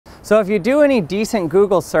So if you do any decent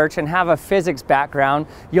Google search and have a physics background,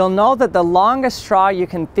 you'll know that the longest straw you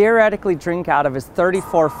can theoretically drink out of is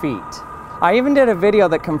 34 feet. I even did a video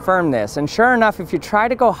that confirmed this, and sure enough, if you try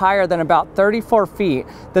to go higher than about 34 feet,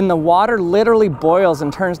 then the water literally boils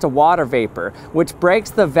and turns to water vapor, which breaks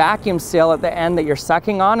the vacuum seal at the end that you're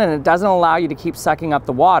sucking on, and it doesn't allow you to keep sucking up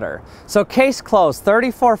the water. So case closed,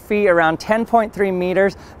 34 feet, around 10.3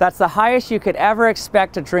 meters, that's the highest you could ever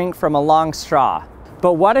expect to drink from a long straw.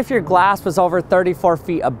 But what if your glass was over 34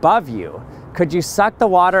 feet above you? Could you suck the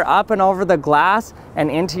water up and over the glass and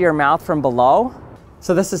into your mouth from below?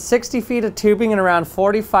 So this is 60 feet of tubing and around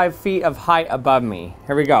 45 feet of height above me.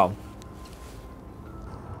 Here we go.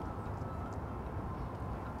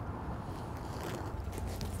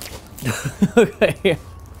 Okay.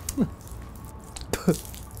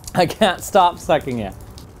 I can't stop sucking it.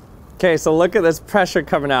 Okay, so look at this pressure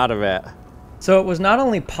coming out of it. So it was not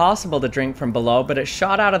only possible to drink from below, but it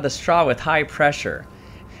shot out of the straw with high pressure.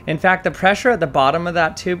 In fact, the pressure at the bottom of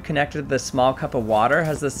that tube connected to the small cup of water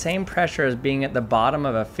has the same pressure as being at the bottom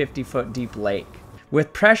of a 50-foot deep lake.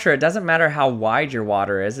 With pressure, it doesn't matter how wide your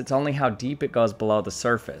water is, it's only how deep it goes below the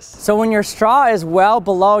surface. So when your straw is well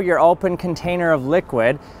below your open container of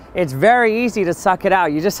liquid, it's very easy to suck it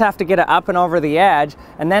out. You just have to get it up and over the edge,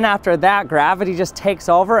 and then after that, gravity just takes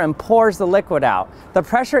over and pours the liquid out. The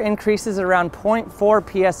pressure increases around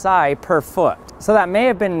 0.4 psi per foot. So that may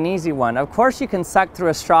have been an easy one. Of course you can suck through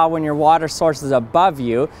a straw when your water source is above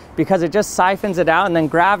you because it just siphons it out and then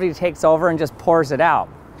gravity takes over and just pours it out.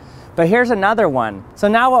 But here's another one. So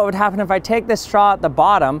now what would happen if I take this straw at the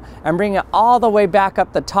bottom and bring it all the way back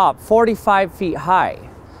up the top, 45 feet high?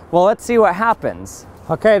 Well, let's see what happens.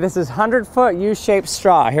 Okay, this is 100-foot U-shaped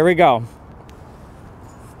straw. Here we go.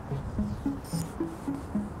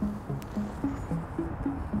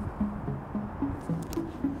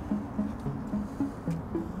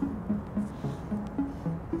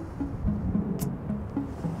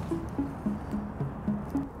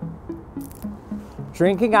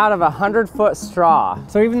 Drinking out of a 100-foot straw.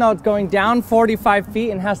 So even though it's going down 45 feet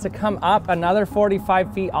and has to come up another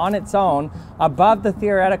 45 feet on its own, above the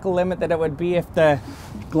theoretical limit that it would be if the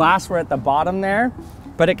glass were at the bottom there,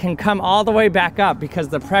 but it can come all the way back up because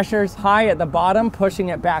the pressure's high at the bottom, pushing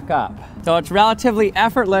it back up. So it's relatively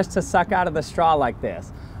effortless to suck out of the straw like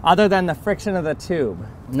this, other than the friction of the tube.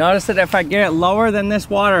 Notice that if I get it lower than this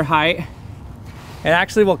water height, it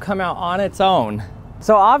actually will come out on its own.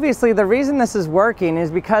 So obviously the reason this is working is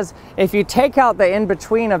because if you take out the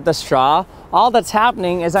in-between of the straw, all that's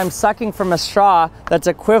happening is I'm sucking from a straw that's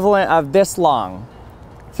equivalent of this long.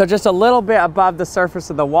 So just a little bit above the surface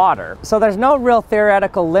of the water. So there's no real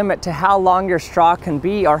theoretical limit to how long your straw can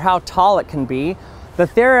be or how tall it can be. The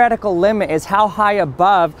theoretical limit is how high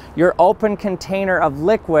above your open container of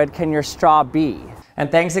liquid can your straw be. And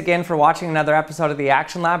thanks again for watching another episode of the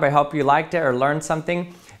Action Lab. I hope you liked it or learned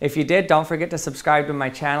something. If you did, don't forget to subscribe to my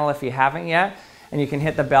channel if you haven't yet, and you can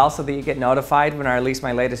hit the bell so that you get notified when I release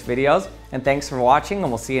my latest videos. And thanks for watching, and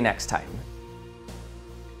we'll see you next time.